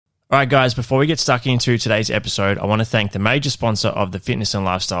All right, guys, before we get stuck into today's episode, I want to thank the major sponsor of the Fitness and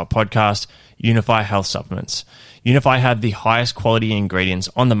Lifestyle podcast, Unify Health Supplements. Unify have the highest quality ingredients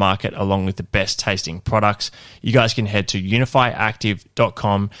on the market along with the best tasting products. You guys can head to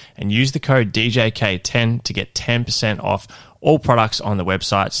unifyactive.com and use the code DJK10 to get 10% off all products on the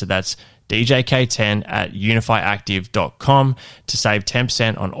website. So that's DJK10 at unifyactive.com to save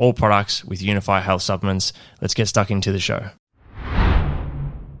 10% on all products with Unify Health Supplements. Let's get stuck into the show.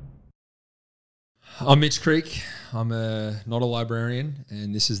 I'm Mitch Creek. I'm not a librarian,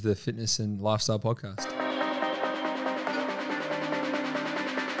 and this is the Fitness and Lifestyle Podcast.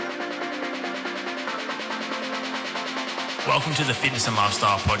 Welcome to the Fitness and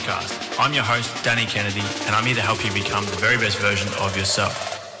Lifestyle Podcast. I'm your host, Danny Kennedy, and I'm here to help you become the very best version of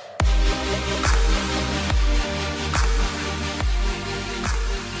yourself.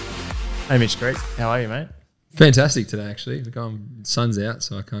 Hey, Mitch Creek. How are you, mate? Fantastic today, actually. Sun's out,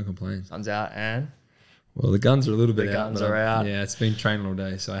 so I can't complain. Sun's out and... Well, the guns are a little bit out. The guns are out. Yeah, it's been training all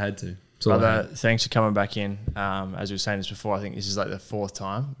day, so I had to. Brother, thanks for coming back in. As we were saying this before, I think this is like the fourth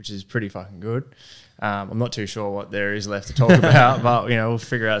time, which is pretty fucking good. I'm not too sure what there is left to talk about, but we'll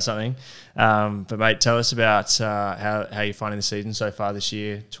figure out something. But mate, tell us about how you're finding the season so far this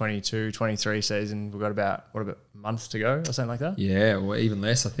year, 22-23 season. We've got about a month to go or something like that. Yeah, well, even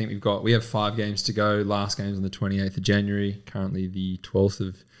less. I think we have 5 games to go. Last game's on the 28th of January. Currently the 12th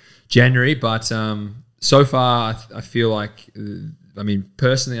of January, but so far I feel like.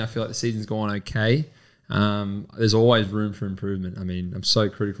 Personally, I feel like the season's gone okay. There's always room for improvement. I'm so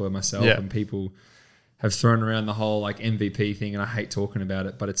critical of myself, and people have thrown around the whole like MVP thing, and I hate talking about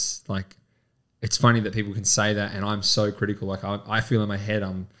it, but it's like, it's funny that people can say that, and I'm so critical. Like I feel in my head,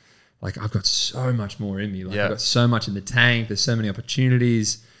 I'm like, I've got so much more in me. Like I've got so much in the tank. There's so many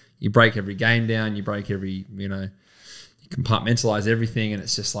opportunities. You break every game down. You break every, you compartmentalize everything, and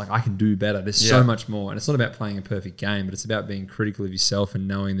it's just like, I can do better. There's so much more, and it's not about playing a perfect game, but it's about being critical of yourself and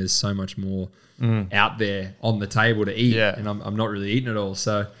knowing there's so much more out there on the table to eat, and I'm not really eating it all.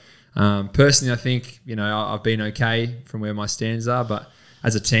 So personally, I think I've been okay from where my stands are, but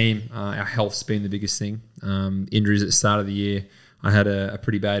as a team, our health's been the biggest thing. Injuries at the start of the year, I had a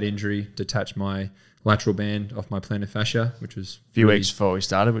pretty bad injury, detached my lateral band off my plantar fascia, which was a few weeks before we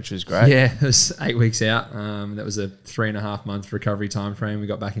started, which was great. Yeah, it was 8 weeks out. That was a 3.5 month recovery time frame. We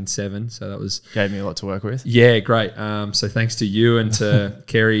got back in 7, so that was gave me a lot to work with. Yeah, great. So thanks to you and to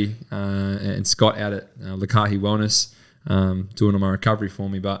Kerry and Scott out at Lakahi Wellness doing all my recovery for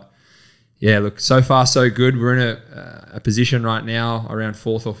me. But yeah, look, so far so good. We're in a position right now around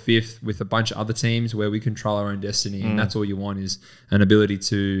 4th or 5th with a bunch of other teams where we control our own destiny, and that's all you want is an ability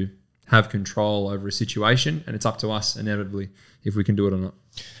to have control over a situation, and it's up to us inevitably if we can do it or not.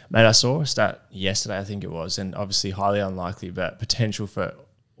 Mate, I saw a stat yesterday, I think it was, and obviously highly unlikely, but potential for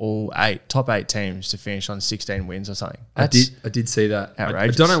all top 8 teams to finish on 16 wins or something. I did see that.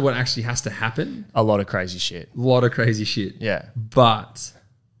 Outrageous. I don't know what actually has to happen. A lot of crazy shit. Yeah. But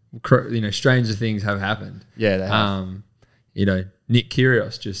stranger things have happened. Yeah, they have. Nick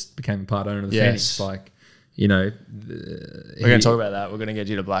Kyrgios just became a part owner of the Phoenix. We're going to talk about that. We're going to get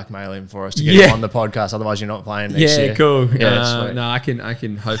you to blackmail him for us to get him on the podcast. Otherwise, you're not playing next year. Yeah, cool. Yeah, no, I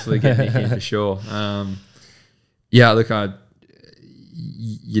can hopefully get Nick in for sure. Look,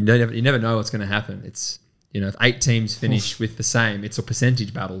 you never know what's going to happen. It's if 8 teams finish with the same, it's a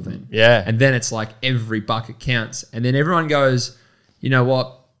percentage battle then. Yeah, and then it's like every bucket counts, and then everyone goes, you know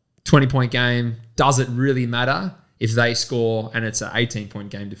what, 20-point game. Does it really matter if they score and it's an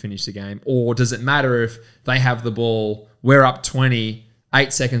 18-point game to finish the game? Or does it matter if they have the ball, we're up 20,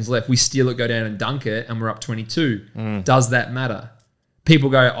 8 seconds left, we steal it, go down and dunk it, and we're up 22? Does that matter?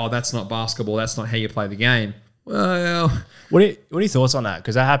 People go, oh, that's not basketball, that's not how you play the game. Well... What are your thoughts on that?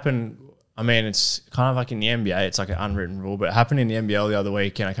 Because that happened, it's kind of like in the NBA, it's like an unwritten rule, but it happened in the NBL the other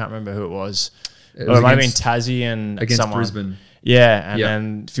week, and I can't remember who it was. It might have been Tassie and against someone. Brisbane. Yeah, and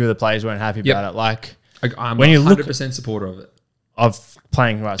then a few of the players weren't happy about it. Like... I'm when 100% supporter of it. Of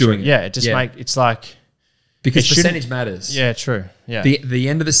playing right. Doing it. Yeah, it just it's like... Because percentage matters. Yeah, true. Yeah. The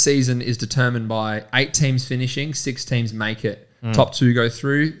end of the season is determined by 8 teams finishing, 6 teams make it. Top 2 go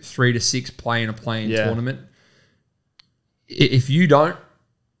through, 3 to 6 play in a play-in tournament. If you don't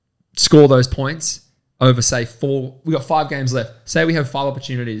score those points over, say, 4... We've got 5 games left. Say we have 5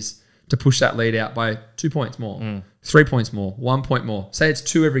 opportunities to push that lead out by 2 points more, 3 points more, 1 point more. Say it's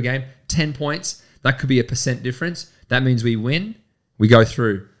 2 every game, 10 points. That could be a % difference. That means we win, we go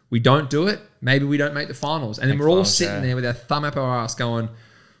through. We don't do it, maybe we don't make the finals. And then we're all sitting there with our thumb up our ass going,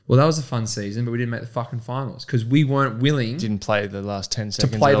 well, that was a fun season, but we didn't make the fucking finals because we weren't willing didn't play the last 10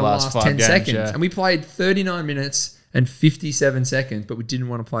 seconds to play the last 10 games, seconds. yeah. And we played 39 minutes and 57 seconds, but we didn't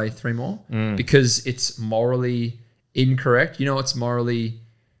want to play 3 more because it's morally incorrect. You know, it's morally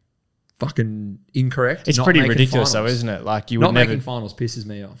fucking incorrect. It's not pretty making ridiculous, finals. though, isn't it? Like, you Not would never. making finals pisses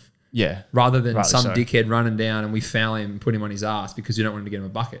me off. Yeah. Rather than Rightly some so. dickhead running down and we foul him and put him on his ass because you don't want him to get him a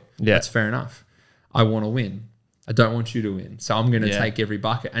bucket. Yeah. That's fair enough. I want to win. I don't want you to win. So I'm going to take every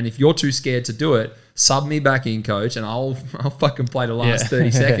bucket. And if you're too scared to do it, sub me back in, coach, and I'll fucking play the last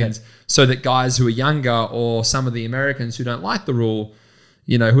 30 seconds so that guys who are younger or some of the Americans who don't like the rule,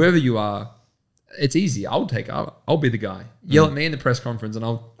 you know, whoever you are, it's easy. I'll be the guy. Yell at me in the press conference and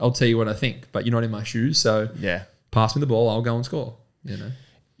I'll tell you what I think, but you're not in my shoes. So pass me the ball. I'll go and score, you know.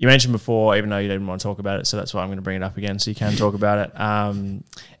 You mentioned before, even though you didn't want to talk about it, so that's why I'm going to bring it up again so you can talk about it.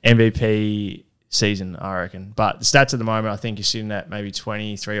 MVP season, I reckon. But the stats at the moment, I think you're sitting at maybe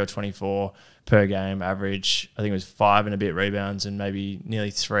 23 or 24 per game average. I think it was 5 and a bit rebounds and maybe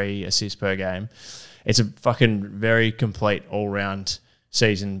nearly 3 assists per game. It's a fucking very complete all-round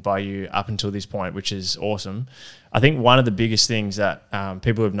season by you up until this point, which is awesome. I think one of the biggest things that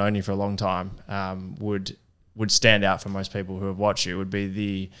people who have known you for a long time would stand out for most people who have watched you would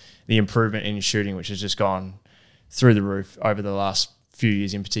be the improvement in your shooting, which has just gone through the roof over the last few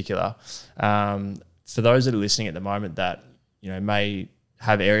years in particular. For those that are listening at the moment that, you know, may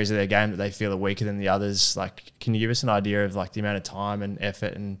have areas of their game that they feel are weaker than the others, like, can you give us an idea of like the amount of time and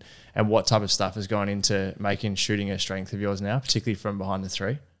effort and what type of stuff has gone into making shooting a strength of yours now, particularly from behind the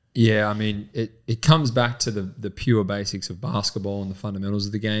 3? Yeah, I mean, it comes back to the pure basics of basketball and the fundamentals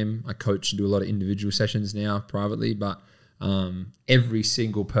of the game. I coach and do a lot of individual sessions now privately, but every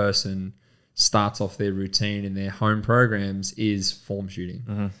single person starts off their routine in their home programs is form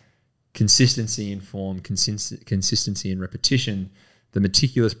shooting. Consistency in form, consistency in repetition, the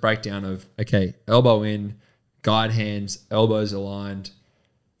meticulous breakdown of, okay, elbow in, guide hands, elbows aligned,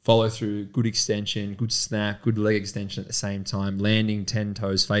 follow through, good extension, good snap, good leg extension at the same time, landing 10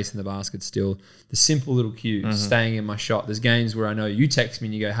 toes, facing the basket still. The simple little cues, staying in my shot. There's games where I know you text me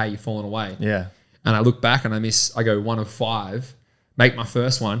and you go, hey, you're falling away. Yeah. And I look back and I go 1 of 5, make my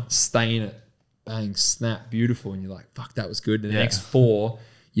first one, stay in it, bang, snap, beautiful. And you're like, fuck, that was good. And the next 4,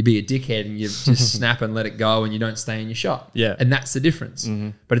 you be a dickhead and you just snap and let it go and you don't stay in your shot. Yeah. And that's the difference.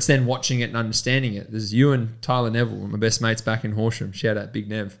 But it's then watching it and understanding it. There's you and Tyler Neville, my best mates back in Horsham. Shout out Big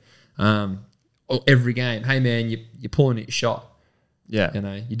Nev. Every game, hey man, you're pulling at your shot. Yeah. You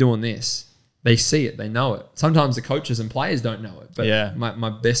know, you're doing this. They see it, they know it. Sometimes the coaches and players don't know it. But my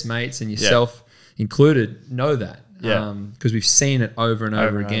best mates and yourself included know that. Because we've seen it over and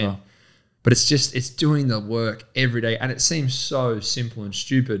over again. But it's doing the work every day. And it seems so simple and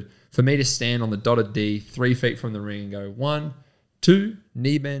stupid for me to stand on the dotted D 3 feet from the ring and go 1, 2,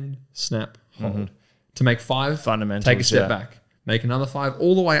 knee bend, snap, hold. To make 5, fundamentals, take a step back. Make another 5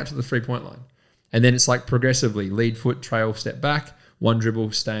 all the way up to the 3-point line. And then it's like progressively lead foot, trail, step back, 1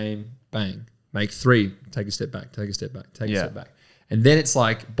 dribble, stay, bang. Make 3, take a step back, take a step back, take a step back. And then it's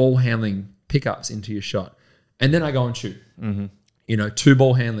like ball handling pickups into your shot. And then I go and shoot. You know, 2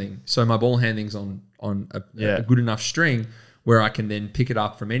 ball handling. So my ball handling's on a good enough string where I can then pick it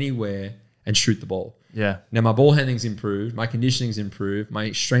up from anywhere and shoot the ball. Yeah. Now my ball handling's improved, my conditioning's improved,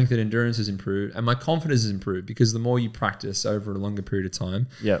 my strength and endurance has improved, and my confidence has improved because the more you practice over a longer period of time,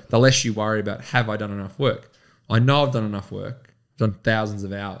 the less you worry about, have I done enough work? I know I've done enough work. I've done thousands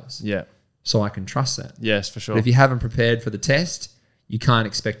of hours. Yeah. So I can trust that. Yes, for sure. But if you haven't prepared for the test, you can't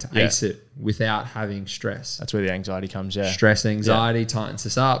expect to ace it without having stress. That's where the anxiety comes, Stress, anxiety tightens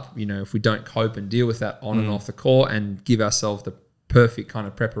us up. You know, if we don't cope and deal with that on and off the court and give ourselves the perfect kind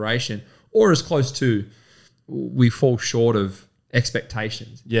of preparation or as close to, we fall short of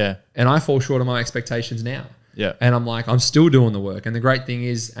expectations. Yeah. And I fall short of my expectations now. Yeah. And I'm like, I'm still doing the work. And the great thing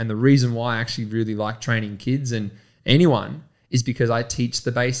is, and the reason why I actually really like training kids and anyone is because I teach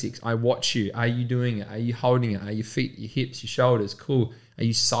the basics. I watch you. Are you doing it? Are you holding it? Are your feet, your hips, your shoulders? Cool. Are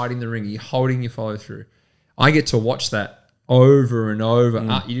you sighting the ring? Are you holding your follow through? I get to watch that over and over.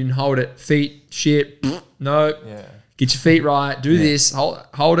 You didn't hold it. Feet, shit. No. Yeah. Get your feet right. Do this.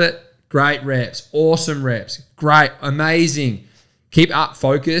 Hold it. Great reps. Awesome reps. Great. Amazing. Keep up.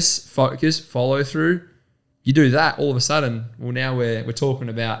 Focus. Follow through. You do that, all of a sudden, well, now we're talking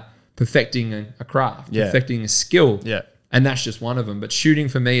about perfecting a craft, perfecting a skill. Yeah. And that's just one of them. But shooting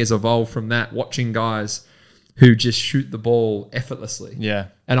for me has evolved from that, watching guys who just shoot the ball effortlessly. Yeah.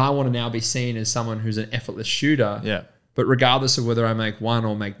 And I want to now be seen as someone who's an effortless shooter. Yeah. But regardless of whether I make 1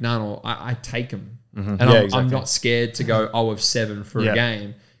 or make none, or I take them. And I'm not scared to go 0 of 7 for a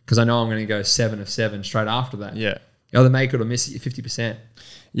game because I know I'm going to go 7 of 7 straight after that. Yeah. You either make it or miss it, you're 50%.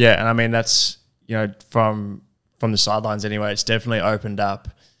 Yeah. And I mean, that's, you know, from the sidelines anyway, it's definitely opened up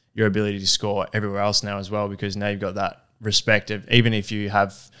your ability to score everywhere else now as well, because now you've got that respect of, even if you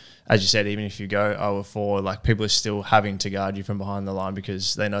have, as you said, even if you go 0-4, like people are still having to guard you from behind the line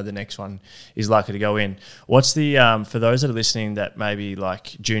because they know the next one is likely to go in. What's the for those that are listening that maybe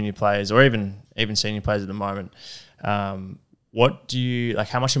like junior players or even senior players at the moment, what do you like?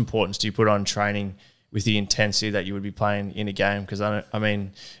 How much importance do you put on training with the intensity that you would be playing in a game? Because I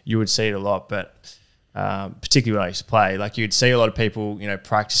mean, you would see it a lot, but particularly when I used to play, like you'd see a lot of people,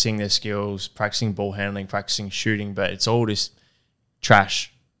 practicing their skills, practicing ball handling, practicing shooting, but it's all just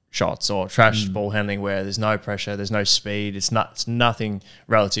trash shots or trash ball handling where there's no pressure, there's no speed. It's nothing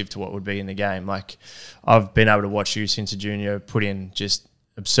relative to what would be in the game. Like I've been able to watch you since a junior put in just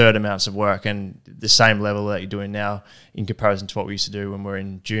absurd amounts of work, and the same level that you're doing now in comparison to what we used to do when we were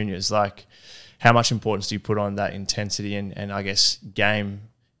in juniors. Like how much importance do you put on that intensity and I guess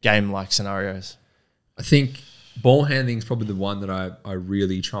game-like scenarios? I think ball handling is probably the one that I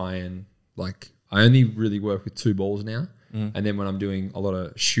really try and like. I only really work with 2 balls now. And then when I'm doing a lot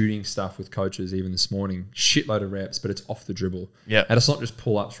of shooting stuff with coaches, even this morning, shitload of reps, but it's off the dribble. Yeah. And it's not just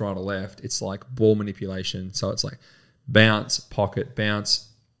pull-ups right or left. It's like ball manipulation. So it's like bounce, pocket, bounce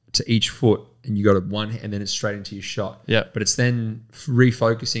to each foot, and you got a one, and then it's straight into your shot. Yeah. But it's then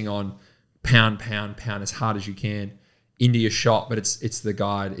refocusing on pound as hard as you can into your shot. But it's the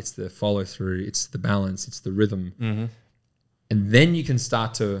guide, it's the follow through, it's the balance, it's the rhythm. And then you can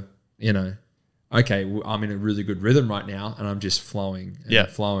start to, okay, well, I'm in a really good rhythm right now and I'm just flowing and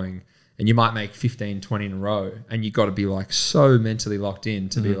flowing. And you might make 15, 20 in a row, and you got to be like so mentally locked in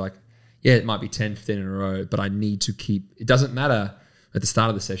to be like, yeah, it might be 10, 15 in a row, but I need to keep, it doesn't matter at the start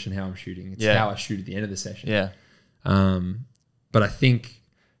of the session how I'm shooting. It's how I shoot at the end of the session. Yeah. But I think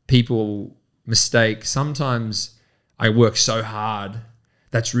people mistake, sometimes I work so hard,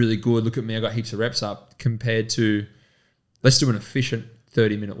 that's really good. Look at me, I got heaps of reps up, compared to let's do an efficient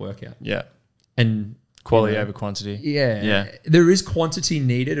 30-minute workout. Yeah. And quality over quantity. Yeah. There is quantity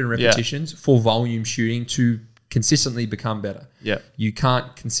needed and repetitions for volume shooting to consistently become better. Yeah. You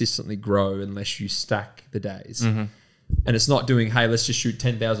can't consistently grow unless you stack the days. And it's not doing, hey, let's just shoot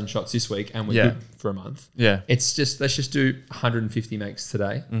 10,000 shots this week and we're good for a month. Yeah. It's just, let's just do 150 makes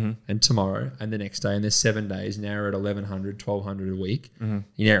today and tomorrow and the next day. And there's 7 days. Now we're at 1,100, 1,200 a week.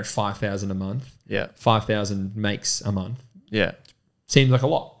 You're now at 5,000 a month. Yeah. 5,000 makes a month. Yeah. Seems like a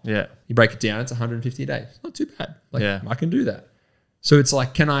lot. Yeah. You break it down, it's 150 days. Not too bad. Like I can do that. So it's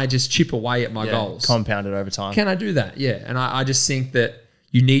like, can I just chip away at my goals? Compound it over time. Can I do that? Yeah. And I just think that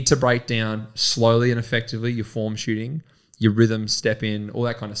you need to break down slowly and effectively your form shooting, your rhythm, step in, all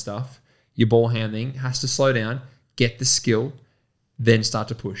that kind of stuff. Your ball handling has to slow down, get the skill, then start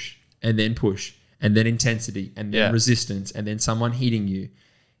to push, and then intensity, and then resistance, and then someone hitting you.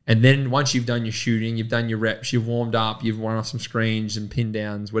 And then once you've done your shooting, you've done your reps, you've warmed up, you've run off some screens and pin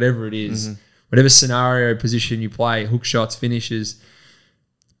downs, whatever it is, whatever scenario, position you play, hook shots, finishes,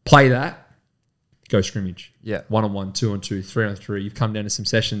 play that, go scrimmage. Yeah. 1-on-1, 2-on-2, 3-on-3. You've come down to some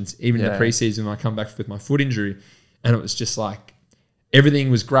sessions, even in the preseason when I come back with my foot injury, and it was just like everything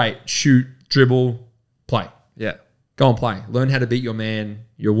was great. Shoot, dribble, play. Yeah. Go and play. Learn how to beat your man,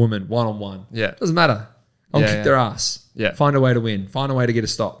 your woman, 1-on-1. Yeah. Doesn't matter. I'll kick their ass. Yeah. Find a way to win. Find a way to get a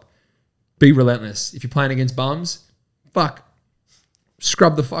stop. Be relentless. If you're playing against bums,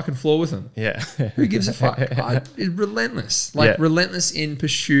 scrub the fucking floor with them. Yeah. Who gives a fuck? Relentless. Relentless in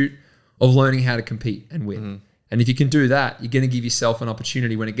pursuit of learning how to compete and win. And if you can do that, you're going to give yourself an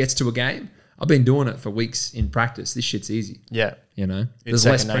opportunity when it gets to a game. I've been doing it for weeks in practice. This shit's easy. Yeah. There's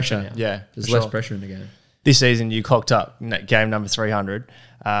less pressure now. Yeah. There's less pressure in the game. This season, you clocked up game number 300.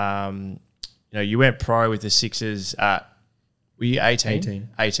 You went pro with the Sixers at, were you 18?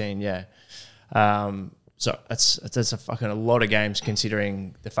 18, yeah. So that's a lot of games,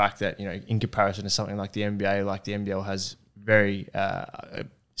 considering the fact that, in comparison to something like the NBA, like the NBL has very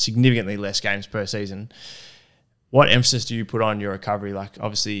significantly less games per season. What emphasis do you put on your recovery? Like,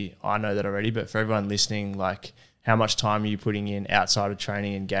 obviously, I know that already, but for everyone listening, like, how much time are you putting in outside of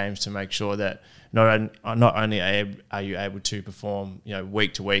training and games to make sure that not only are you able to perform,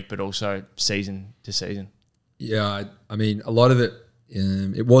 week to week, but also season to season? Yeah, I mean, a lot of it,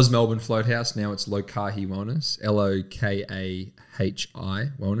 it was Melbourne Floathouse. Now it's Lokahi Wellness, Lokahi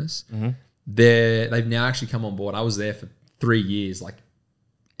Wellness. They've now actually come on board. I was there for 3 years, like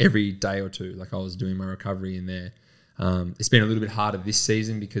every day or two. Like I was doing my recovery in there. It's been a little bit harder this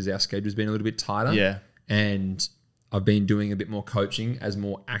season because our schedule's been a little bit tighter. Yeah. And I've been doing a bit more coaching as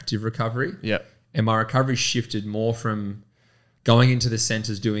more active recovery. Yeah. And my recovery shifted more from going into the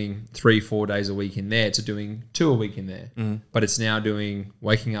centers doing 3-4 days a week in there to doing 2 a week in there. But it's now doing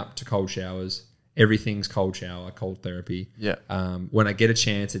waking up to cold showers, everything's cold shower, cold therapy. Yeah. When I get a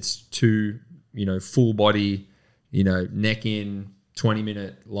chance, it's 2, full body, neck in,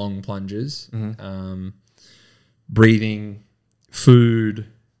 20-minute long plunges, breathing, food,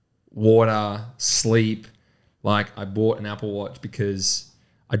 water, sleep. Like I bought an Apple Watch because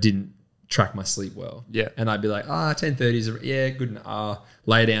I didn't track my sleep well. Yeah. And I'd be like, 10:30 is, good.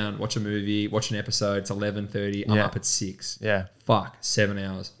 Lay down, watch a movie, watch an episode. It's 11:30. I'm up at 6. Yeah. Fuck, 7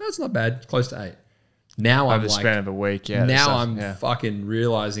 hours. That's not bad. Close to 8. Now Over I'm the like, span of a week. Yeah. now I'm fucking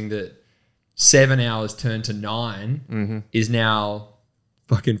realizing that 7 hours turned to 9 is now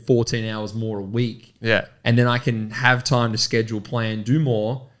fucking 14 hours more a week. Yeah. And then I can have time to schedule, plan, do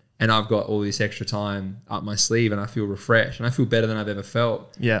more. And I've got all this extra time up my sleeve and I feel refreshed and I feel better than I've ever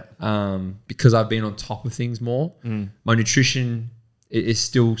felt. Yeah. Because I've been on top of things more. My nutrition is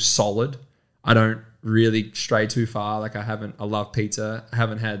still solid. I don't really stray too far. Like I love pizza. I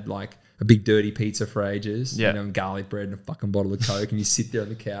haven't had like a big dirty pizza for ages. Yeah. And garlic bread and a fucking bottle of Coke and you sit there on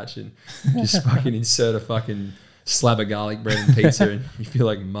the couch and just fucking insert a fucking slab of garlic bread and pizza and you feel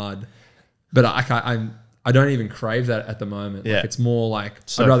like mud. But I don't even crave that at the moment. Yeah. Like it's more like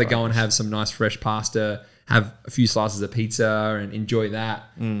I'd rather go and have some nice fresh pasta, have a few slices of pizza and enjoy that.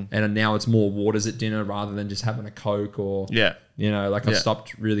 And now it's more waters at dinner rather than just having a Coke or, I've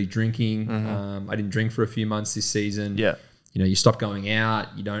stopped really drinking. I didn't drink for a few months this season. Yeah. You stop going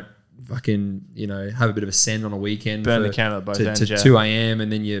out. You don't fucking, have a bit of a send on a weekend. Burn the candle at both ends, to 2 a.m.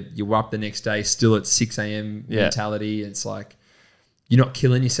 and then you're up the next day still at 6 a.m. mentality. It's like you're not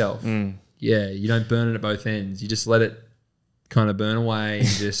killing yourself. Yeah, you don't burn it at both ends. You just let it kind of burn away and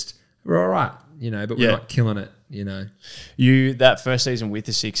just, we're all right, but we're not killing it, You, that first season with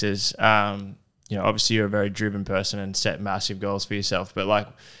the Sixers, obviously you're a very driven person and set massive goals for yourself. But like,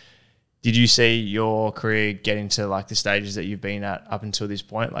 did you see your career getting to like the stages that you've been at up until this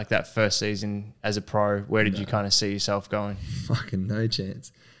point? Like that first season as a pro, where did you kind of see yourself going? Fucking no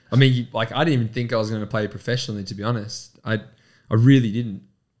chance. I mean, I didn't even think I was going to play professionally, to be honest. I really didn't.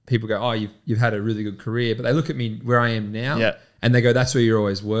 People go, oh, you've had a really good career. But they look at me where I am now and they go, that's where you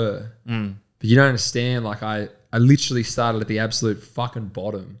always were. But you don't understand. Like I literally started at the absolute fucking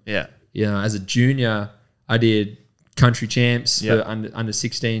bottom. Yeah. As a junior, I did country champs for under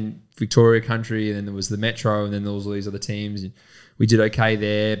 16 Victoria country. And then there was the Metro and then there was all these other teams. And we did okay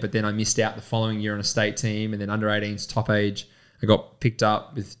there. But then I missed out the following year on a state team. And then under 18's top age, I got picked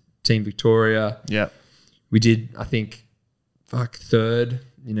up with Team Victoria. Yeah. We did, I think, third.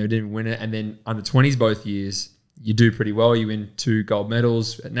 Didn't win it. And then under 20s both years, you do pretty well. You win 2 gold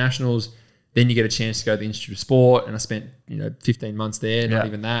medals at nationals. Then you get a chance to go to the Institute of Sport. And I spent, 15 months there, not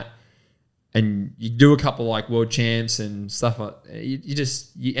even that. And you do a couple like world champs and stuff like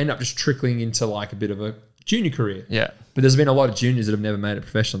you end up just trickling into like a bit of a junior career. Yeah. But there's been a lot of juniors that have never made it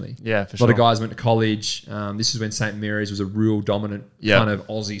professionally. Yeah, for sure. sure. A lot of guys went to college. This is when St. Mary's was a real dominant kind of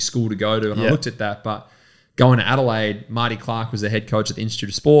Aussie school to go to. And I looked at that, but going to Adelaide, Marty Clark was the head coach at the Institute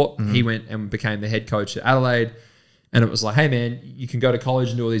of Sport. He went and became the head coach at Adelaide. And it was like, hey, man, you can go to college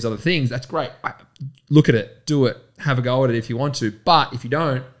and do all these other things. That's great. Look at it. Do it. Have a go at it if you want to. But if you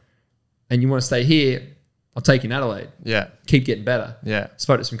don't and you want to stay here, I'll take you in Adelaide. Yeah. Keep getting better. Yeah.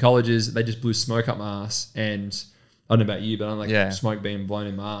 Spoke to some colleges. They just blew smoke up my ass. And I don't know about you, but I'm like smoke being blown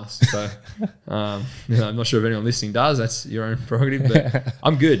in my ass. So I'm not sure if anyone listening does. That's your own prerogative. But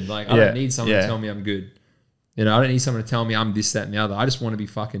I'm good. Like I don't need someone to tell me I'm good. I don't need someone to tell me I'm this, that, and the other. I just want to be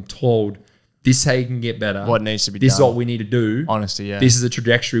fucking told this is how you can get better. What needs to be done. This is what we need to do. Honestly, yeah. This is a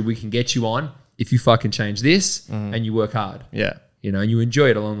trajectory we can get you on if you fucking change this and you work hard. Yeah. And you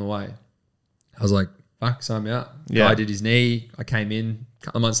enjoy it along the way. I was like, fuck, sign me up. Yeah. Guy did his knee. I came in a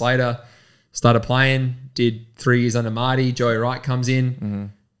couple of months later, started playing, did 3 years under Marty. Joey Wright comes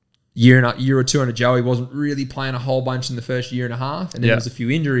in. Year or two under Joey, wasn't really playing a whole bunch in the first year and a half. And then there was a few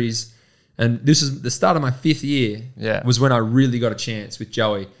injuries. And this is the start of my 5th year was when I really got a chance with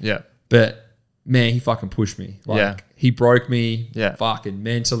Joey. Yeah. But man, he fucking pushed me. Like he broke me fucking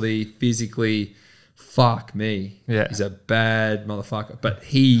mentally, physically. Fuck me. Yeah. He's a bad motherfucker. But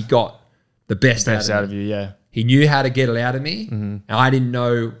he got the best out of you, yeah. He knew how to get it out of me. And I didn't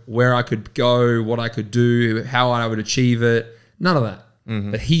know where I could go, what I could do, how I would achieve it. None of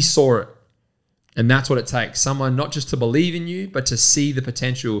that. But he saw it. And that's what it takes. Someone not just to believe in you, but to see the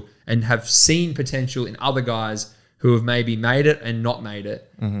potential and have seen potential in other guys who have maybe made it and not made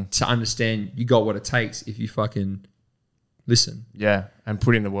it to understand you got what it takes if you fucking listen. Yeah, and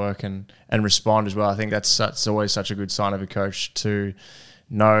put in the work and respond as well. I think that's always such a good sign of a coach to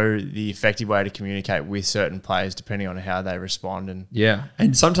know the effective way to communicate with certain players depending on how they respond. And Yeah.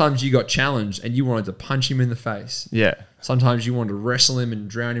 And sometimes you got challenged and you wanted to punch him in the face. yeah, Sometimes you wanted to wrestle him and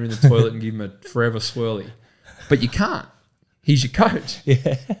drown him in the toilet and give him a forever swirly. But you can't. He's your coach.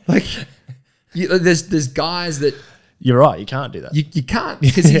 yeah, Like, there's guys that you're right. You can't do that. you can't,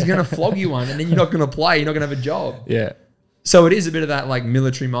 because he's going to flog you one and then you're not going to play. You're not going to have a job. Yeah, So it is a bit of that like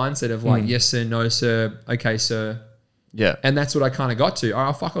military mindset of like, yes, sir, no, sir, okay, sir. yeah, And that's what I kind of got to. All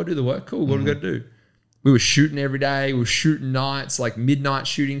right, fuck, I'll do the work. Cool, what do we got to do? We were shooting every day. We were shooting nights, like midnight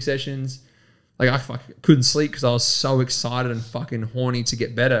shooting sessions. Like I couldn't sleep because I was so excited and fucking horny to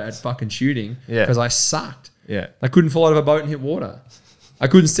get better at fucking shooting. Yeah. Because I sucked. yeah, I couldn't fall out of a boat and hit water. I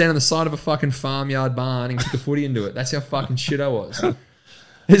couldn't stand on the side of a fucking farmyard barn and kick a footy into it. That's how fucking shit I was.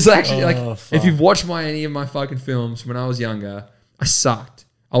 It's actually if you've watched any of my fucking films when I was younger, I sucked.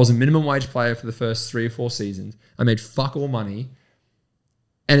 I was a minimum wage player for the first 3 or 4 seasons. I made fuck all money.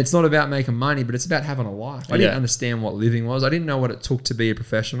 And it's not about making money, but it's about having a life. I didn't understand what living was. I didn't know what it took to be a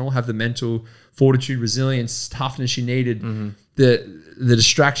professional, have the mental fortitude, resilience, toughness you needed, the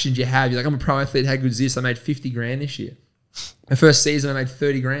distractions you have. You're like, I'm a pro athlete, how good is this? I made 50 grand this year. My first season, I made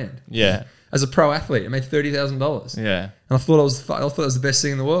 30 grand. yeah, As a pro athlete, I made $30,000. yeah, And I thought it was the best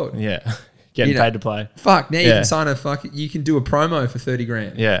thing in the world. yeah. Getting paid to play. Fuck, now you can sign you can do a promo for 30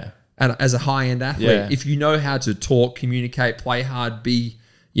 grand. Yeah, As a high-end athlete. Yeah. If you know how to talk, communicate, play hard, be,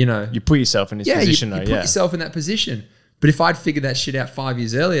 you put yourself in this position. you put yourself in that position. But if I'd figured that shit out 5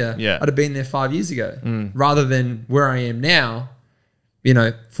 years earlier, I'd have been there 5 years ago. Rather than where I am now,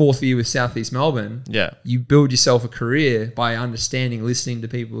 4th year with Southeast Melbourne. Yeah. You build yourself a career by understanding, listening to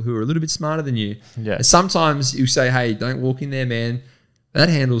people who are a little bit smarter than you. Yeah. And sometimes you say, hey, don't walk in there, man. That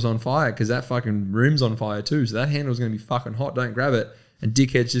handle's on fire because that fucking room's on fire too. So that handle's going to be fucking hot. Don't grab it. And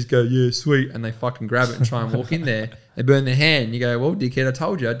dickheads just go, yeah, sweet. And they fucking grab it and try and walk in there. They burn their hand. You go, well, dickhead, I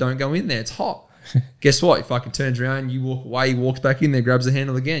told you, don't go in there. It's hot. Guess what? He fucking turns around, you walk away, he walks back in there, grabs the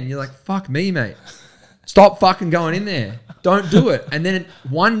handle again. You're like, fuck me, mate. Stop fucking going in there. Don't do it. And then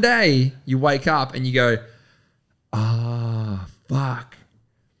one day you wake up and you go, fuck.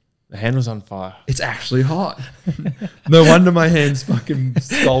 The handle's on fire. It's actually hot. No wonder my hand's fucking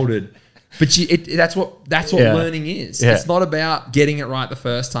scalded. But that's what learning is. Yeah. It's not about getting it right the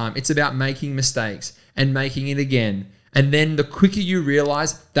first time. It's about making mistakes and making it again. And then the quicker you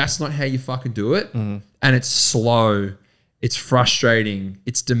realize that's not how you fucking do it, and it's slow, it's frustrating,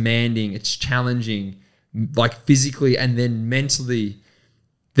 it's demanding, it's challenging, like physically and then mentally.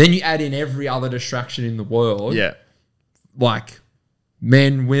 Then you add in every other distraction in the world. Yeah. Like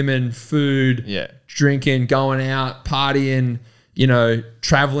men, women, food, drinking, going out, partying,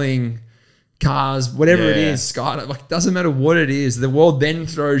 traveling, cars, whatever it is, sky, like it doesn't matter what it is. The world then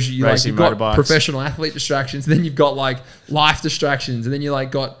throws you Racing like you've got motorbikes. professional athlete distractions, then you've got like life distractions, and then you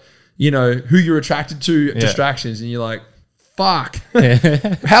like got who you're attracted to distractions, and you're like, fuck,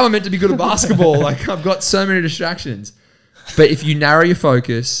 how am I meant to be good at basketball? Like I've got so many distractions. But if you narrow your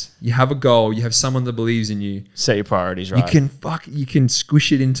focus, you have a goal, you have someone that believes in you, Set your priorities right. you can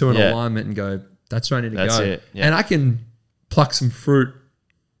squish it into an alignment and go, that's where I need to That's go. it. Yeah. And I can pluck some fruit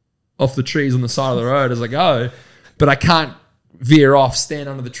off the trees on the side of the road as I go, but I can't veer off, stand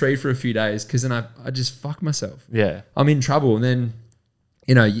under the tree for a few days because then I just fuck myself. Yeah. I'm in trouble. And then,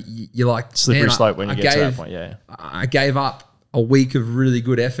 you're like, Slippery man, slope when you get to that point. Yeah. I gave up a week of really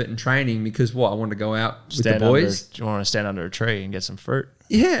good effort and training because I wanted to go out with the boys. Do you want to stand under a tree and get some fruit?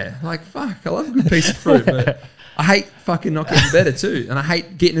 Yeah, like fuck, I love a good piece of fruit, but I hate fucking not getting better too, and I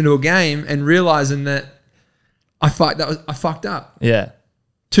hate getting into a game and realizing that I fucked up. Yeah.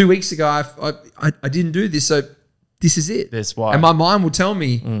 2 weeks ago, I didn't do this, so this is it. That's why. And my mind will tell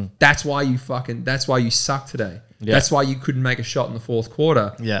me that's why you suck today. Yeah. That's why you couldn't make a shot in the fourth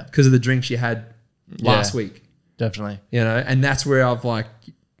quarter. Yeah. Because of the drinks you had last week. Definitely. And that's where I've like,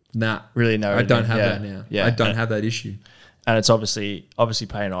 nah, Really know. I don't have that now. Yeah. I don't have that issue. And it's obviously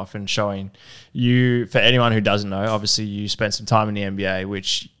paying off and showing you, for anyone who doesn't know, obviously you spent some time in the NBA,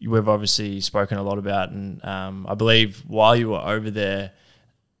 which we've obviously spoken a lot about. And I believe while you were over there,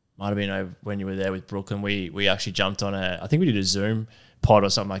 might have been when you were there with Brooklyn, we actually jumped on I think we did a Zoom pod or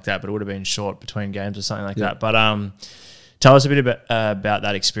something like that, but it would have been short between games or something like that. But tell us a bit about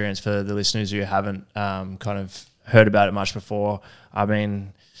that experience for the listeners who haven't kind of heard about it much before. I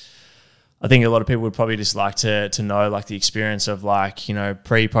mean, I think a lot of people would probably just like to know like the experience of like,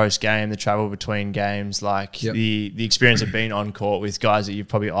 pre-post game, the travel between games, like the experience of being on court with guys that you've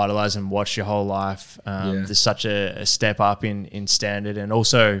probably idolized and watched your whole life. There's such a step up in standard, and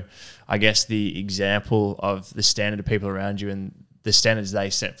also I guess the example of the standard of people around you and the standards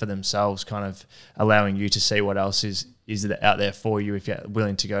they set for themselves, kind of allowing you to see what else is is out there for you if you're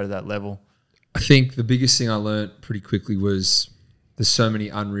willing to go to that level? I think the biggest thing I learned pretty quickly was there's so many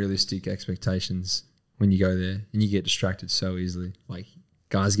unrealistic expectations when you go there, and you get distracted so easily. Like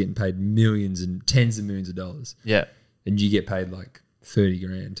guys getting paid millions and tens of millions of dollars. Yeah. And you get paid like 30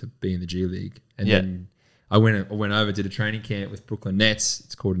 grand to be in the G League. And then I went over, did a training camp with Brooklyn Nets.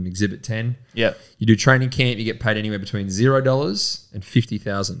 It's called an Exhibit 10. Yeah. You do training camp, you get paid anywhere between $0 and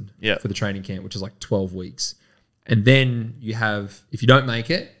 $50,000 for the training camp, which is like 12 weeks. And then you have, if you don't make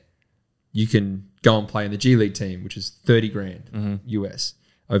it, you can go and play in the G League team, which is 30 grand US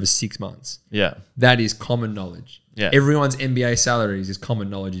over 6 months. Yeah. That is common knowledge. Yeah. Everyone's NBA salaries is common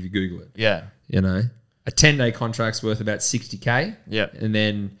knowledge if you Google it. Yeah. You know, a 10-day contract's worth about 60K. Yeah. And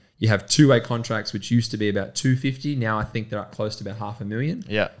then you have 2-way contracts, which used to be about 250. Now I think they're up close to about $500,000.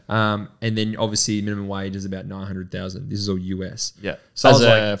 Yeah. And then obviously minimum wage is about 900,000. This is all US. Yeah. So as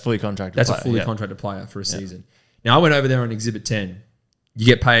I was a fully contracted that's player. a fully contracted player for a season. Now I went over there on Exhibit 10. You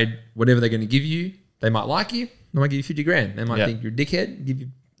get paid whatever they're going to give you. They might like you. They might give you 50 grand. They might think you're a dickhead, give you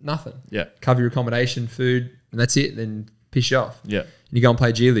nothing. Yeah. Cover your accommodation, food, and that's it. Then piss you off. Yeah. And you go and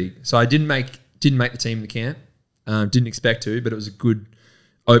play G League. So I didn't make the team in the camp. Didn't expect to, but it was a good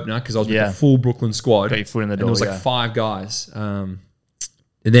opener because I was with the full Brooklyn squad. Got your foot in the door. And it was like 5 guys. And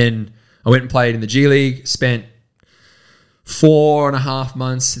then I went and played in the G League, spent 4.5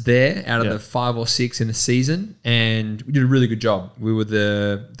 months there out of the 5 or 6 in the season, and we did a really good job. We were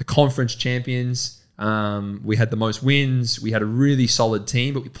the conference champions. We had the most wins. We had a really solid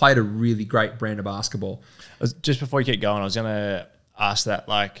team, but we played a really great brand of basketball. Just before you keep going, I was going to ask that,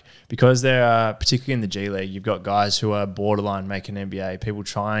 like, because there are, particularly in the G League, you've got guys who are borderline making NBA, people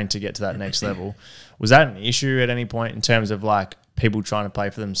trying to get to that next level. Was that an issue at any point in terms of like people trying to play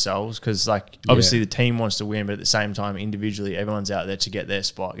for themselves? Because like obviously the team wants to win, but at the same time, individually, everyone's out there to get their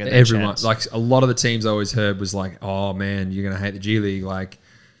spot. Get their chance. Like a lot of the teams I always heard was like, "Oh man, you're gonna hate the G League." Like,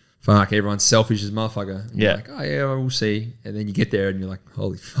 fuck, everyone's selfish as motherfucker. And you're like, oh yeah, we'll see. And then you get there and you're like,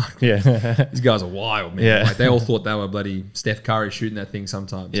 holy fuck, these guys are wild, man. Yeah. Like they all thought they were bloody Steph Curry shooting that thing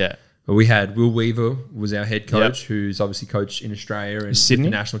sometimes. Yeah. But we had Will Weaver was our head coach, who's obviously coached in Australia and Sydney?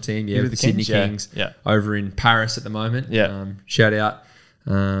 the national team. Yeah, With the the Sydney Kings? Kings. Yeah. Over in Paris at the moment. Yeah. Shout out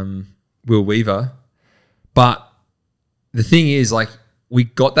Will Weaver. But the thing is, like, we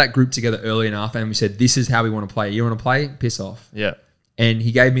got that group together early enough and we said, this is how we want to play. You want to play? Piss off. Yeah. And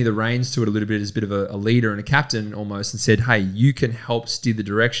he gave me the reins to it a little bit as a bit of a leader and a captain almost, and said, hey, you can help steer the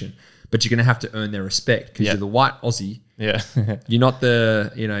direction, but you're going to have to earn their respect because you're the white Aussie. Yeah. You're not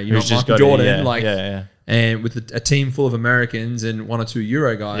the, you're Who's not Michael Jordan. Yeah. And with a team full of Americans and 1 or 2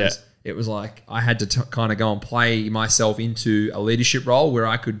 Euro guys, it was like I had to kind of go and play myself into a leadership role where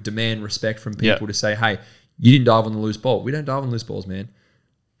I could demand respect from people to say, hey, you didn't dive on the loose ball. We don't dive on loose balls, man.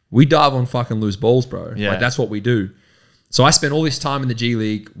 We dive on fucking loose balls, bro. Yeah. Like, that's what we do. So I spent all this time in the G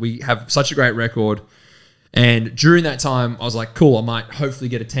League. We have such a great record. And during that time, I was like, cool, I might hopefully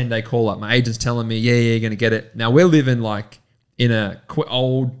get a 10-day call-up. My agent's telling me, you're going to get it. Now, we're living like in a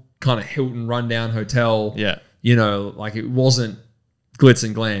old kind of Hilton rundown hotel. Yeah. You know, like it wasn't glitz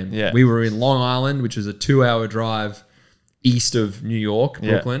and glam. Yeah. We were in Long Island, which is a 2-hour drive east of New York,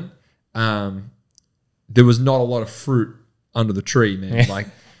 Brooklyn. There was not a lot of fruit under the tree, man. Like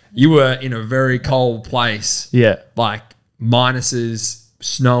you were in a very cold place. Yeah. Like minuses,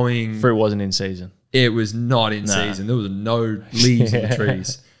 snowing. Fruit wasn't in season. It was not in season. There was no leaves in the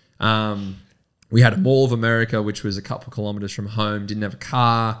trees. We had a Mall of America, which was a couple of kilometers from home. Didn't have a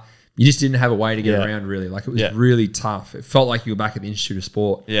car. You just didn't have a way to get around, really. Like it was really tough. It felt like you were back at the Institute of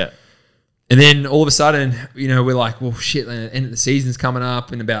Sport. Yeah. And then all of a sudden, we're like, well, shit, the end of the season's coming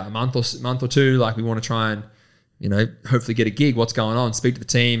up in about a month or two. Like we want to try and, hopefully get a gig. What's going on? Speak to the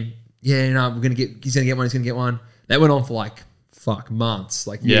team. Yeah, he's going to get one. That went on for like, months.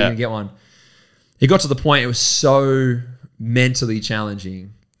 Like, you're going to get one. It got to the point it was so mentally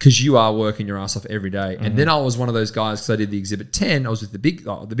challenging because you are working your ass off every day. And then I was one of those guys because I did the Exhibit 10. I was with the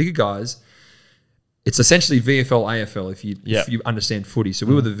bigger guys. It's essentially VFL, AFL if you understand footy. So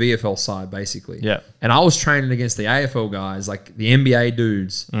we were the VFL side basically. Yeah. And I was training against the AFL guys, like the NBA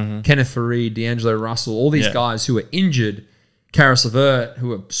dudes, Kenneth Fareed, D'Angelo Russell, all these guys who are injured, Karis LeVert,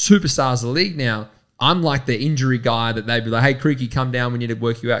 who are superstars of the league now. I'm like the injury guy that they'd be like, hey, Creaky, come down. We need to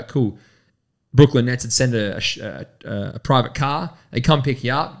work you out. Cool. Brooklyn Nets would send a private car. They'd come pick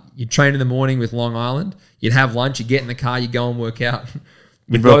you up. You'd train in the morning with Long Island. You'd have lunch. You'd get in the car. You'd go and work out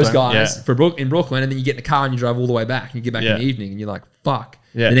with those guys in Brooklyn. And then you get in the car and you drive all the way back. And you get back in the evening and you're like, fuck.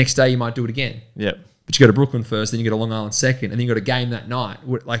 Yeah. The next day you might do it again. Yeah. But you go to Brooklyn first, then you go to Long Island second, and then you got a game that night.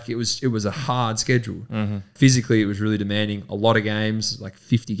 Like it was a hard schedule. Physically, it was really demanding. A lot of games, like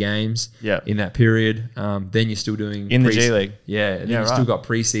 50 games in that period. Then you're still doing in the G League. Yeah, and then you still got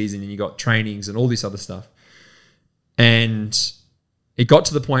preseason and you got trainings and all this other stuff. And it got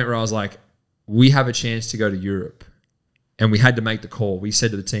to the point where I was like, we have a chance to go to Europe. And we had to make the call. We said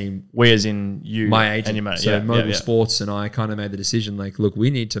to the team, we as in you, my agent, and your mate. so Mobile Sports and I kind of made the decision, like, look,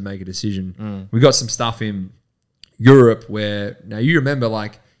 we need to make a decision. We got some stuff in Europe where, now you remember,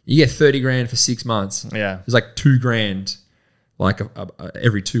 like, you get 30 grand for 6 months. Yeah. It was like 2 grand, like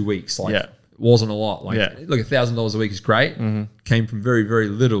every 2 weeks. Like, it wasn't a lot. Like, look, $1,000 a week is great. Came from very, very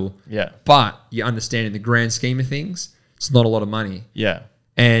little. Yeah. But you understand in the grand scheme of things, it's not a lot of money. Yeah.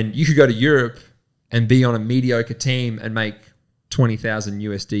 And you could go to Europe and be on a mediocre team and make 20,000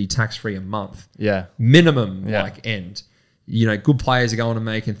 USD tax-free a month. Yeah. Minimum, like, end. You know, good players are going to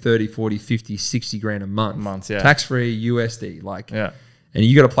making 30, 40, 50, 60 grand a month. Tax-free USD. Like, and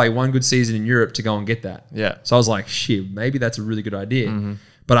you got to play one good season in Europe to go and get that. Yeah. So I was like, shit, maybe that's a really good idea.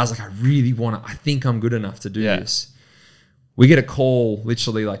 But I was like, I really want to, I think I'm good enough to do this. We get a call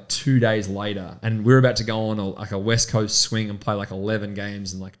literally like 2 days later, and we're about to go on a West Coast swing and play like 11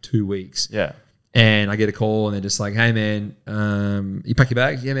 games in like 2 weeks. Yeah. And I get a call and they're just like, hey, man, you pack your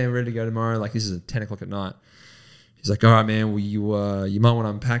bags? Yeah, man, we're ready to go tomorrow. Like, this is at 10 o'clock at night. He's like, all right, man, well, you might want to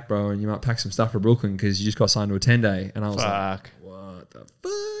unpack, bro, and you might pack some stuff for Brooklyn because you just got signed to a 10-day. And I was like, what the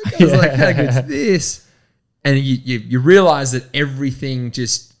fuck? I was like, how good's this? And you realize that everything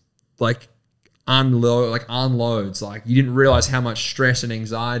just, like, unloads. Like, you didn't realize how much stress and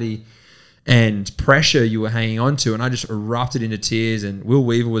anxiety and pressure you were hanging on to. And I just erupted into tears. And Will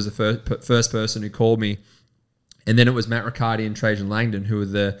Weaver was the first person who called me. And then it was Matt Riccardi and Trajan Langdon, who were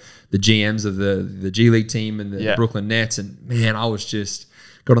the GMs of the G League team and the Brooklyn Nets. And, man, I was just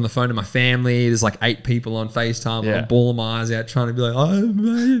got on the phone to my family. There's like 8 people on FaceTime. I'm bawling my eyes out trying to be like, oh,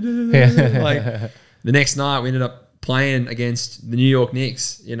 man. Like, the next night we ended up playing against the New York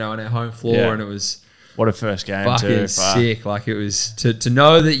Knicks, you know, on our home floor. And it was... What a first game, fucking sick. Like, it was to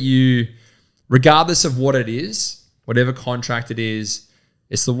know that you... Regardless of what it is, whatever contract it is,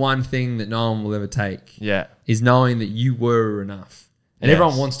 it's the one thing that no one will ever take. Yeah. Is knowing that you were enough. And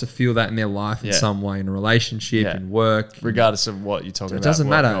everyone wants to feel that in their life in some way, in a relationship, in work. Regardless of what you're talking about. It doesn't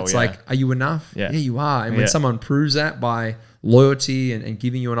matter. It's like, are you enough? Yeah, you are. And when someone proves that by loyalty and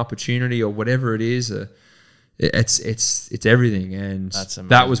giving you an opportunity or whatever it is, it's everything. And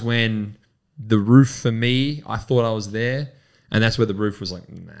that was when the roof for me, I thought I was there. And that's where the roof was like,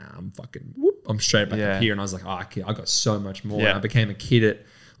 nah, I'm straight back up here. And I was like, oh, I got so much more. And I became a kid at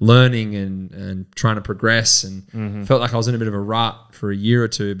learning and trying to progress and felt like I was in a bit of a rut for a year or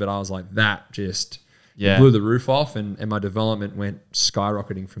two. But I was like, that just blew the roof off and my development went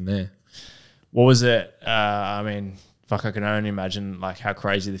skyrocketing from there. What was it? I mean, fuck, I can only imagine like how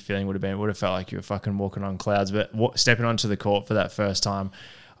crazy the feeling would have been. It would have felt like you were fucking walking on clouds. But stepping onto the court for that first time,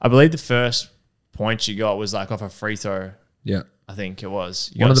 I believe the first point you got was like off a free throw. Yeah. I think it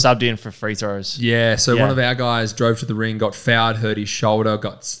was. You got subbed in for free throws. Yeah, so one of our guys drove to the ring, got fouled, hurt his shoulder,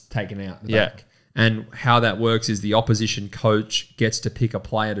 got taken out the back. And how that works is the opposition coach gets to pick a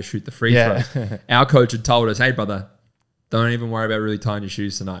player to shoot the free throw. Our coach had told us, hey, brother, don't even worry about really tying your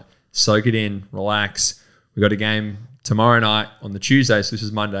shoes tonight. Soak it in, relax. We got a game tomorrow night on the Tuesday, so this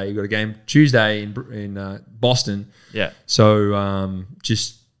is Monday. You got a game Tuesday in Boston. Yeah. So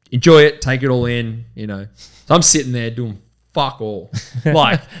just enjoy it, take it all in, you know. So I'm sitting there doing fuck all.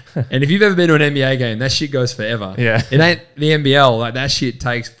 Like, and if you've ever been to an NBA game, that shit goes forever. Yeah. It ain't the NBL. Like, that shit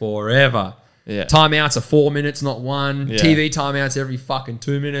takes forever. Yeah. Timeouts are 4 minutes, not 1. Yeah. TV timeouts every fucking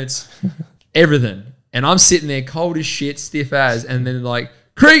 2 minutes. Everything. And I'm sitting there cold as shit, stiff as, and then like,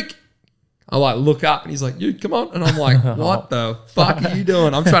 Creek! I like look up and he's like, you come on. And I'm like, what the fuck are you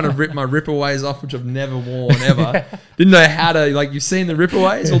doing? I'm trying to rip my ripaways off, which I've never worn ever. Didn't know how to, like, you've seen the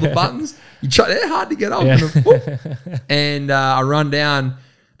ripaways, all the buttons. They're hard to get off. Yeah. And I run down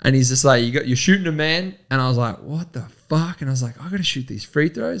and he's just like, you're shooting a man. And I was like, what the fuck? And I was like, I got to shoot these free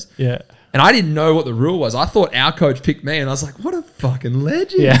throws. Yeah. And I didn't know what the rule was. I thought our coach picked me and I was like, what a fucking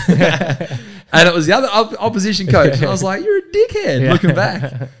legend. Yeah. And it was the other opposition coach. And I was like, you're a dickhead looking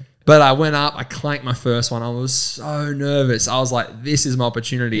back. But I went up, I clanked my first one. I was so nervous. I was like, this is my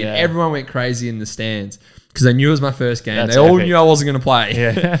opportunity. Yeah. And everyone went crazy in the stands because they knew it was my first game. They all knew I wasn't going to play.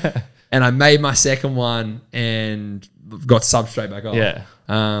 Yeah. And I made my second one and got subbed straight back off. Yeah.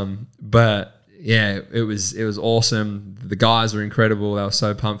 But yeah, it was awesome. The guys were incredible. They were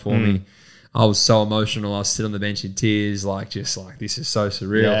so pumped for me. I was so emotional. I was sitting on the bench in tears, like, just like, this is so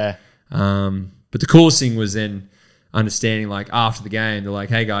surreal. Yeah. But the coolest thing was then understanding like after the game, they're like,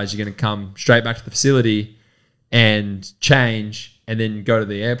 hey guys, you're going to come straight back to the facility and change and then go to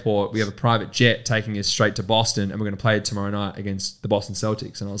the airport. We have a private jet taking us straight to Boston and we're going to play tomorrow night against the Boston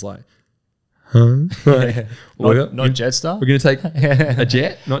Celtics. And I was like, huh? Like, not Jetstar? We're going to take a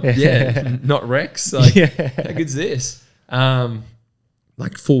jet? Not Rex? Like, how good's this?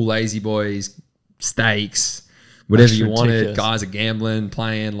 Like full lazy boys, steaks, whatever That's you wanted. ridiculous. Guys are gambling,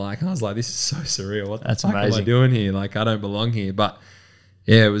 playing. Like, I was like, this is so surreal. What That's the fuck am amazing. I doing here? Like, I don't belong here. But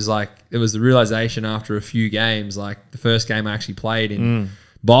yeah, it was the realization after a few games. Like the first game I actually played in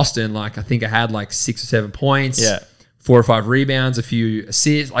Boston, like I think I had like 6 or 7 points, 4 or 5 rebounds, a few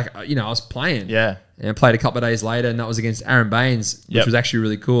assists. Like, I was playing. Yeah. And I played a couple of days later, and that was against Aaron Baines, which was actually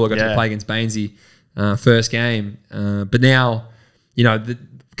really cool. I got to play against Bainesy first game. But now, the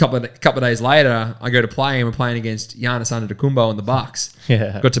couple of days later, I go to play, and we're playing against Giannis Antetokounmpo and the Bucks.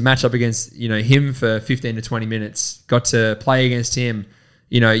 Yeah. Got to match up against him for 15 to 20 minutes. Got to play against him.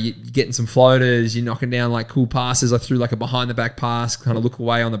 You're getting some floaters. You're knocking down like cool passes. I threw like a behind the back pass, kind of look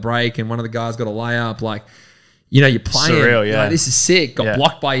away on the break, and one of the guys got a layup. Like, you're playing. Surreal, You're like, this is sick. Got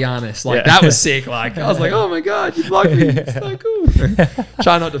blocked by Giannis. Like, that was sick. Like, I was like, oh my God, you blocked me. It's so cool.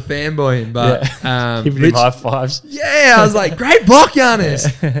 Try not to fanbye him, but Giving him high fives. yeah, I was like, great block, Giannis.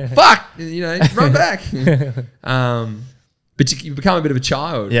 Fuck, run back. But you become a bit of a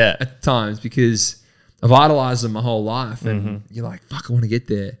child at times because I've idolized them my whole life, and you're like, fuck, I want to get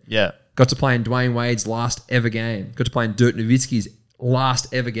there. Yeah. Got to play in Dwayne Wade's last ever game. Got to play in Dirk Nowitzki's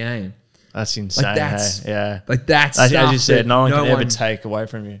last ever game. That's insane. Like that's, hey? Yeah. Like that's As stuff you said, that no one can ever take away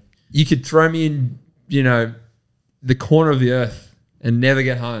from you. You could throw me in, the corner of the earth and never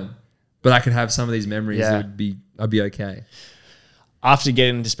get home, but I could have some of these memories. Yeah. I'd be okay. After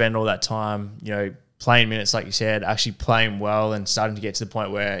getting to spend all that time, playing minutes, like you said, actually playing well and starting to get to the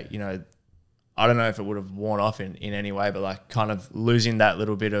point where, I don't know if it would have worn off in any way, but like kind of losing that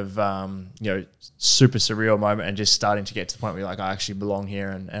little bit of, super surreal moment and just starting to get to the point where you're like, I actually belong here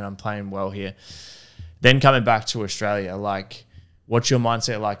and I'm playing well here. Then coming back to Australia, like, what's your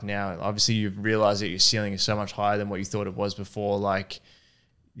mindset like now? Obviously, you've realized that your ceiling is so much higher than what you thought it was before. Like,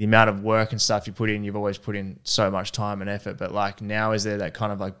 the amount of work and stuff you put in, you've always put in so much time and effort. But like now, is there that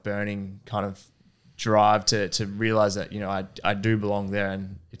kind of like burning kind of drive to realize that, I do belong there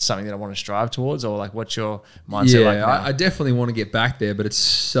and it's something that I want to strive towards? Or like, what's your mindset like now? I definitely want to get back there, but it's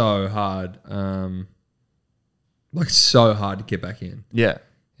so hard. So hard to get back in. Yeah.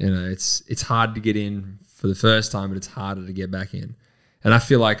 It's hard to get in for the first time, but it's harder to get back in. And I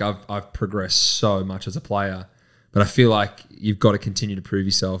feel like I've progressed so much as a player, but I feel like you've got to continue to prove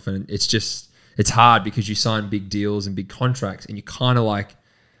yourself. And it's hard because you sign big deals and big contracts, and you kind of like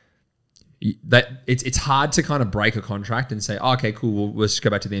that. It's hard to kind of break a contract and say, oh, okay, cool, well, let's go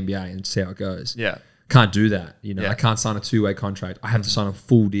back to the NBA and see how it goes. Yeah. Can't do that. I can't sign a 2-way contract. I have to sign a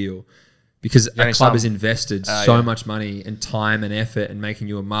full deal because a club has invested so much money and time and effort in making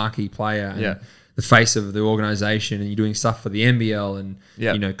you a marquee player and the face of the organization, and you're doing stuff for the NBL and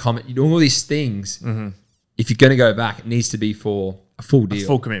you're doing all these things. Mm-hmm. If you're going to go back, it needs to be for a full deal. A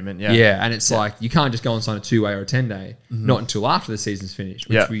full commitment, yeah. Yeah, and it's like you can't just go and sign a 2-way or a 10-day, not until after the season's finished,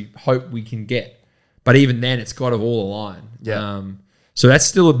 which we hope we can get. But even then, it's got to all align. Yeah. So that's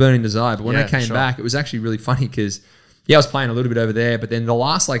still a burning desire. But when I came back, it was actually really funny because, I was playing a little bit over there, but then the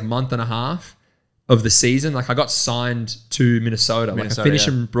last like month and a half of the season, like I got signed to Minnesota. Like I finished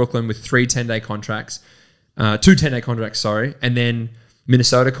in Brooklyn with 3 10-day contracts, 2 10-day contracts, sorry. And then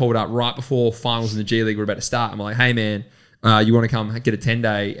Minnesota called up right before finals in the G League were about to start. I'm like, hey man, you want to come get a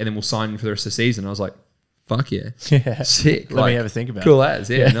 10-day and then we'll sign you for the rest of the season? I was like, fuck yeah. Sick. Let me have a think about it. Cool as.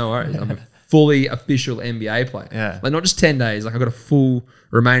 Yeah, no worries. I'm a fully official NBA player. Yeah. Like not just 10 days, like I got a full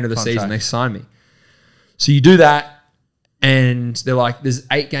remainder of the season. They signed me. So you do that and they're like, there's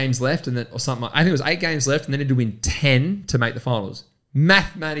 8 games left and then, or something. I think it was 8 games left and they need to win 10 to make the finals.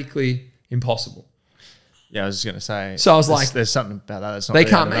 Mathematically impossible. Yeah, I was just going to say. So I was like, there's something about that that's not they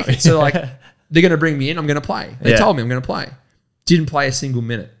really can't make it. So like, they're going to bring me in. I'm going to play. They told me I'm going to play. Didn't play a single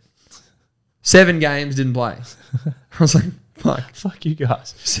minute. 7 games, didn't play. I was like, fuck you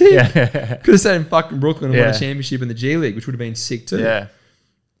guys. Sick. Yeah. Could have stayed in fucking Brooklyn and won a championship in the G League, which would have been sick too. Yeah.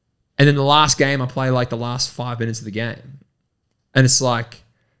 And then the last game, I play like the last 5 minutes of the game. And it's like,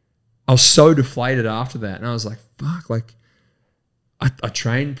 I was so deflated after that. And I was like, fuck, like, I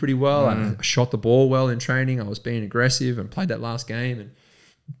trained pretty well. I shot the ball well in training. I was being aggressive and played that last game.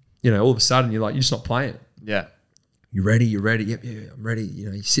 And, all of a sudden, you're like, you're just not playing. Yeah. You ready? You're ready. Yep, yeah, I'm ready.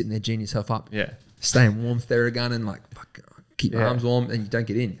 You're sitting there, geeing yourself up. Yeah. Staying warm, Theragun, like, fuck, keep my arms warm, and you don't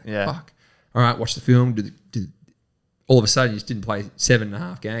get in. Yeah. Fuck. All right, watch the film. all of a sudden you just didn't play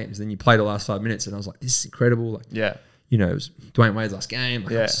 7.5 games. Then you played the last 5 minutes, and I was like, this is incredible. Like, Yeah. you know, it was Dwayne Wade's last game.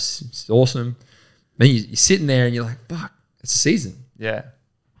 Like, it's awesome. Then you're sitting there and you're like, fuck, it's a season. Yeah.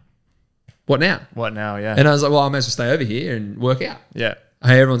 What now? What now? Yeah. And I was like, well, I may as well stay over here and work out. Yeah.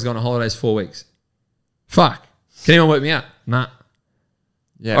 Hey, everyone's gone on holidays 4 weeks. Fuck. Can anyone work me out? Nah.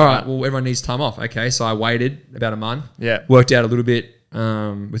 Yeah. All right, well, everyone needs time off. Okay, so I waited about a month. Yeah. Worked out a little bit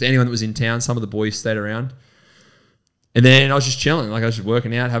with anyone that was in town. Some of the boys stayed around. And then I was just chilling. Like, I was just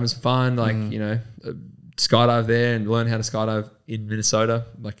working out, having some fun. Like, you know, skydive there and learn how to skydive in Minnesota,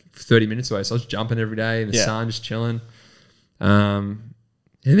 like 30 minutes away. So I was jumping every day in the sun, just chilling. And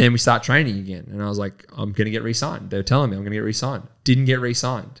then we start training again. And I was like, I'm going to get re-signed. They were telling me I'm going to get re-signed. Didn't get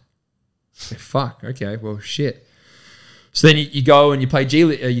re-signed. Like, fuck, okay, well, shit. So then you go and you play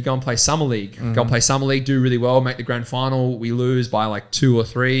you go and play Summer League. Go and play Summer League, do really well, make the grand final. We lose by like 2 or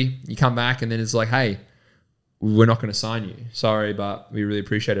 3. You come back and then it's like, hey, we're not going to sign you. Sorry, but we really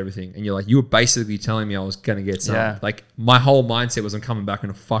appreciate everything. And you're like, you were basically telling me I was going to get signed. Yeah. Like, my whole mindset was I'm coming back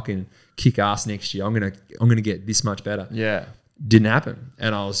and fucking kick ass next year. I'm gonna get this much better. Yeah. Didn't happen.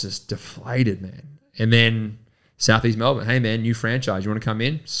 And I was just deflated, man. And then Southeast Melbourne, hey man, new franchise. You want to come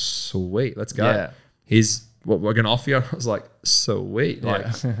in? Sweet, let's go. Yeah. Here's what we're going to offer you. I was like, sweet.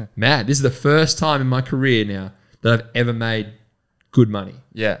 Like, Yeah. man, this is the first time in my career now that I've ever made good money.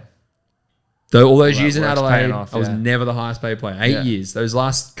 Yeah. Though all those Well, years in work's Adelaide, paying off, I was yeah. never the highest paid player. 8 years. Those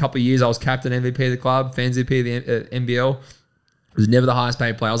last couple of years, I was captain, MVP of the club, fans MVP of the NBL. I was never the highest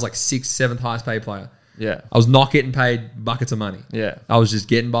paid player. I was like 6th, 7th highest paid player. Yeah. I was not getting paid buckets of money. Yeah. I was just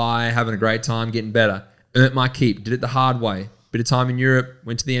getting by, having a great time, getting better. Earned my keep. Did it the hard way. Bit of time in Europe,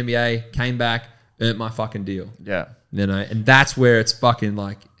 went to the NBA, came back, earned my fucking deal. Yeah. You know, and that's where it's fucking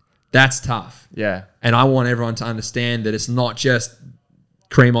like, that's tough. Yeah. And I want everyone to understand that it's not just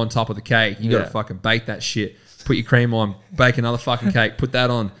cream on top of the cake. You got to Yeah. fucking bake that shit. Put your cream on, bake another fucking cake, put that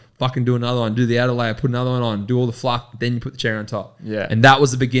on, fucking do another one, do the outer layer, put another one on, do all the fluff, then you put the cherry on top. Yeah. And that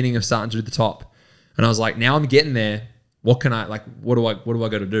was the beginning of starting to do the top. And I was like, now I'm getting there. What can I, like, what do I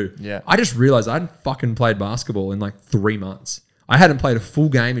got to do? Yeah. I just realized I hadn't fucking played basketball in like 3 months. I hadn't played a full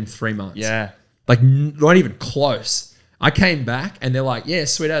game in 3 months. Yeah. Like, not even close. I came back and they're like, yeah,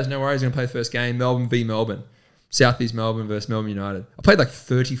 sweet as, no worries, going to play the first game, Melbourne v Melbourne. Southeast Melbourne versus Melbourne United. I played like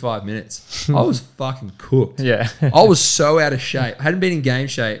 35 minutes. I was fucking cooked. Yeah. I was so out of shape. I hadn't been in game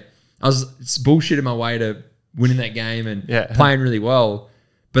shape. I was bullshitting my way to winning that game and playing really well.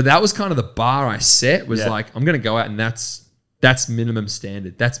 But that was kind of the bar I set, was like, I'm going to go out and that's minimum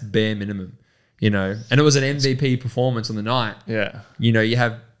standard. That's bare minimum, you know. And it was an MVP performance on the night. Yeah. You know, you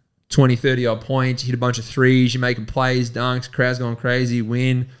have 20, 30 odd points, you hit a bunch of threes, you're making plays, dunks, crowd's going crazy,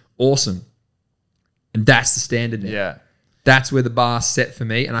 win. Awesome. And that's the standard now. Yeah. That's where the bar's set for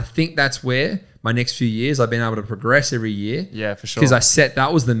me. And I think that's where my next few years I've been able to progress every year. Yeah, for sure. Because I set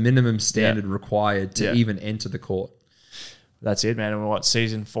that was the minimum standard required to Yeah. even enter the court. That's it, man. And we're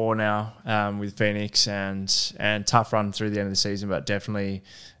season 4 now with Phoenix, and tough run through the end of the season, but definitely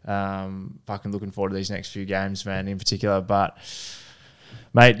fucking looking forward to these next few games, man, in particular. But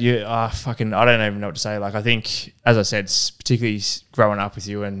mate, you fucking, I don't even know what to say. Like, I think, as I said, particularly growing up with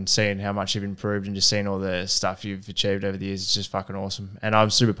you and seeing how much you've improved and just seeing all the stuff you've achieved over the years, it's just fucking awesome. And I'm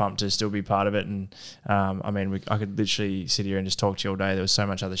super pumped to still be part of it. And I mean, I could literally sit here and just talk to you all day. There was so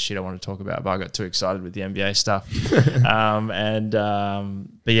much other shit I wanted to talk about, but I got too excited with the NBA stuff.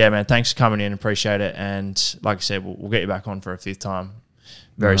 But yeah, man, thanks for coming in. Appreciate it. And like I said, we'll get you back on for a 5th time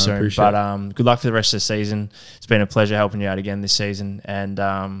very soon. But good luck for the rest of the season. It's been a pleasure helping you out again this season. And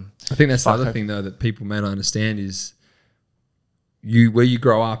I think that's the other thing, though, that people may not understand is where you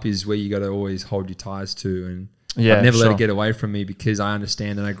grow up is where you got to always hold your ties to. And I've never let it get away from me, because I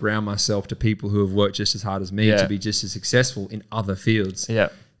understand and I ground myself to people who have worked just as hard as me to be just as successful in other fields. Yeah.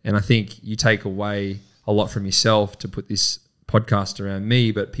 And I think you take away a lot from yourself to put this podcast around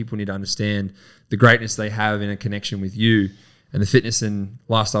me, but people need to understand the greatness they have in a connection with you. And the Fitness and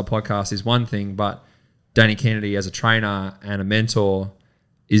Lifestyle podcast is one thing, but Danny Kennedy as a trainer and a mentor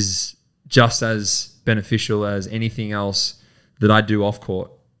is just as beneficial as anything else that I do off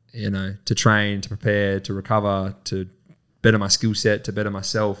court, you know, to train, to prepare, to recover, to better my skill set, to better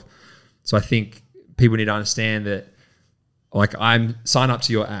myself. So I think people need to understand that, like, I'm signed up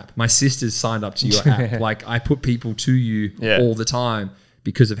to your app. My sister's signed up to your app. Like, I put people to you all the time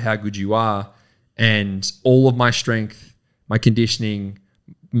because of how good you are. And all of my strength, my conditioning,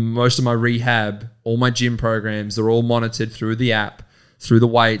 most of my rehab, all my gym programs, they're all monitored through the app, through the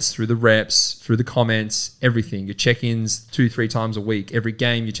weights, through the reps, through the comments, everything. Your check-ins 2-3 times a week. Every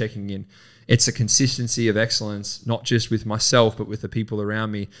game you're checking in. it's a consistency of excellence, not just with myself, but with the people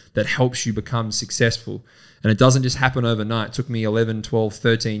around me, that helps you become successful. And it doesn't just happen overnight. It took me 11, 12,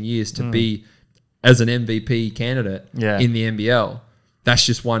 13 years to be as an MVP candidate in the NBL. That's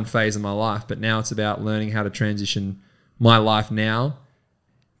just one phase of my life. But now it's about learning how to transition my life now,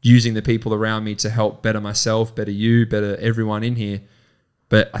 using the people around me to help better myself, better you, better everyone in here.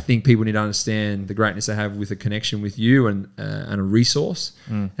 But I think people need to understand the greatness I have with a connection with you and a resource.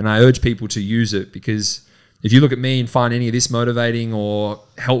 And I urge people to use it, because if you look at me and find any of this motivating or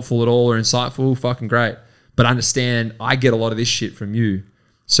helpful at all or insightful, fucking great. But understand, I get a lot of this shit from you.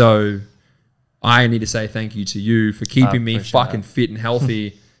 So I need to say thank you to you for keeping me fucking fit and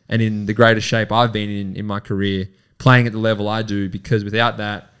healthy and in the greatest shape I've been in my career, playing at the level I do, because without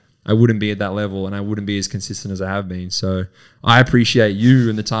that, I wouldn't be at that level and I wouldn't be as consistent as I have been. So I appreciate you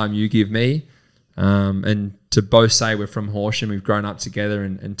and the time you give me. And to both say we're from Horsham, we've grown up together,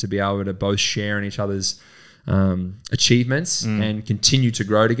 and to be able to both share in each other's achievements and continue to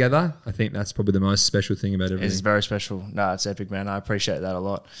grow together, I think that's probably the most special thing about everything. It's very special. No, it's epic, man. I appreciate that a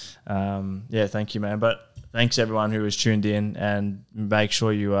lot. Thank you, man. But thanks everyone who was tuned in, and make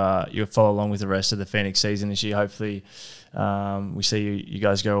sure you follow along with the rest of the Phoenix season this year. Hopefully we see you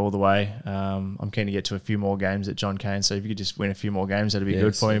guys go all the way. I'm keen to get to a few more games at John Cain, so if you could just win a few more games, that'd be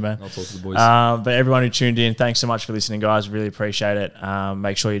good for you, man. I'll talk to the boys. But everyone who tuned in, thanks so much for listening, guys. Really appreciate it.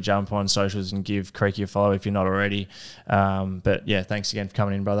 Make sure you jump on socials and give Creaky a follow if you're not already. But yeah, thanks again for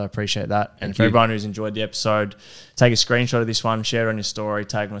coming in, brother. I appreciate that. And for everyone who's enjoyed the episode, take a screenshot of this one, share it on your story,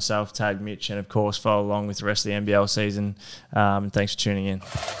 tag myself, tag Mitch, and of course follow along with the rest of the NBL season. And thanks for tuning in.